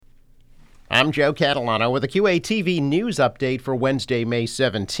I'm Joe Catalano with a QATV news update for Wednesday, May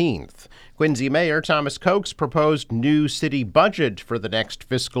 17th. Quincy Mayor Thomas Koch's proposed new city budget for the next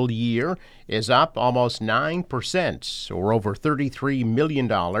fiscal year is up almost 9%, or over $33 million,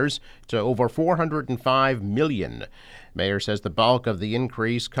 to over $405 million. Mayor says the bulk of the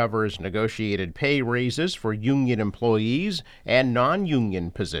increase covers negotiated pay raises for union employees and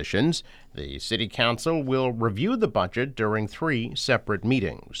non-union positions. The City Council will review the budget during 3 separate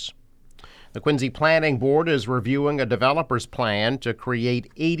meetings. The Quincy Planning Board is reviewing a developer's plan to create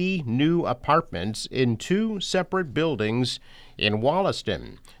 80 new apartments in 2 separate buildings in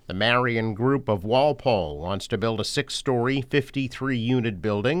Wollaston. The Marion Group of Walpole wants to build a 6-story, 53-unit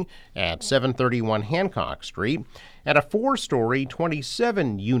building at 731 Hancock Street and a 4-story,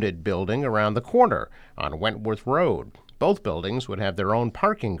 27-unit building around the corner on Wentworth Road. Both buildings would have their own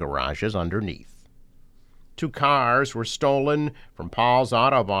parking garages underneath. 2 cars were stolen from Paul's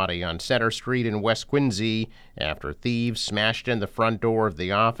Auto Body on Center Street in West Quincy after thieves smashed in the front door of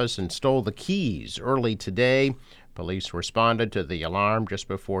the office and stole the keys early today. Police responded to the alarm just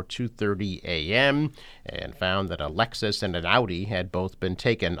before 2:30 a.m. and found that a Lexus and an Audi had both been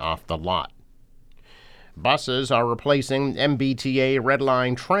taken off the lot. Buses are replacing MBTA Red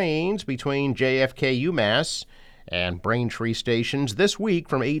Line trains between JFK UMass and Braintree stations this week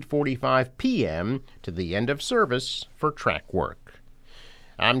from 8:45 p.m. to the end of service for track work.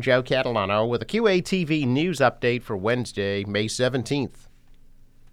 I'm Joe Catalano with a QATV news update for Wednesday, May 17th.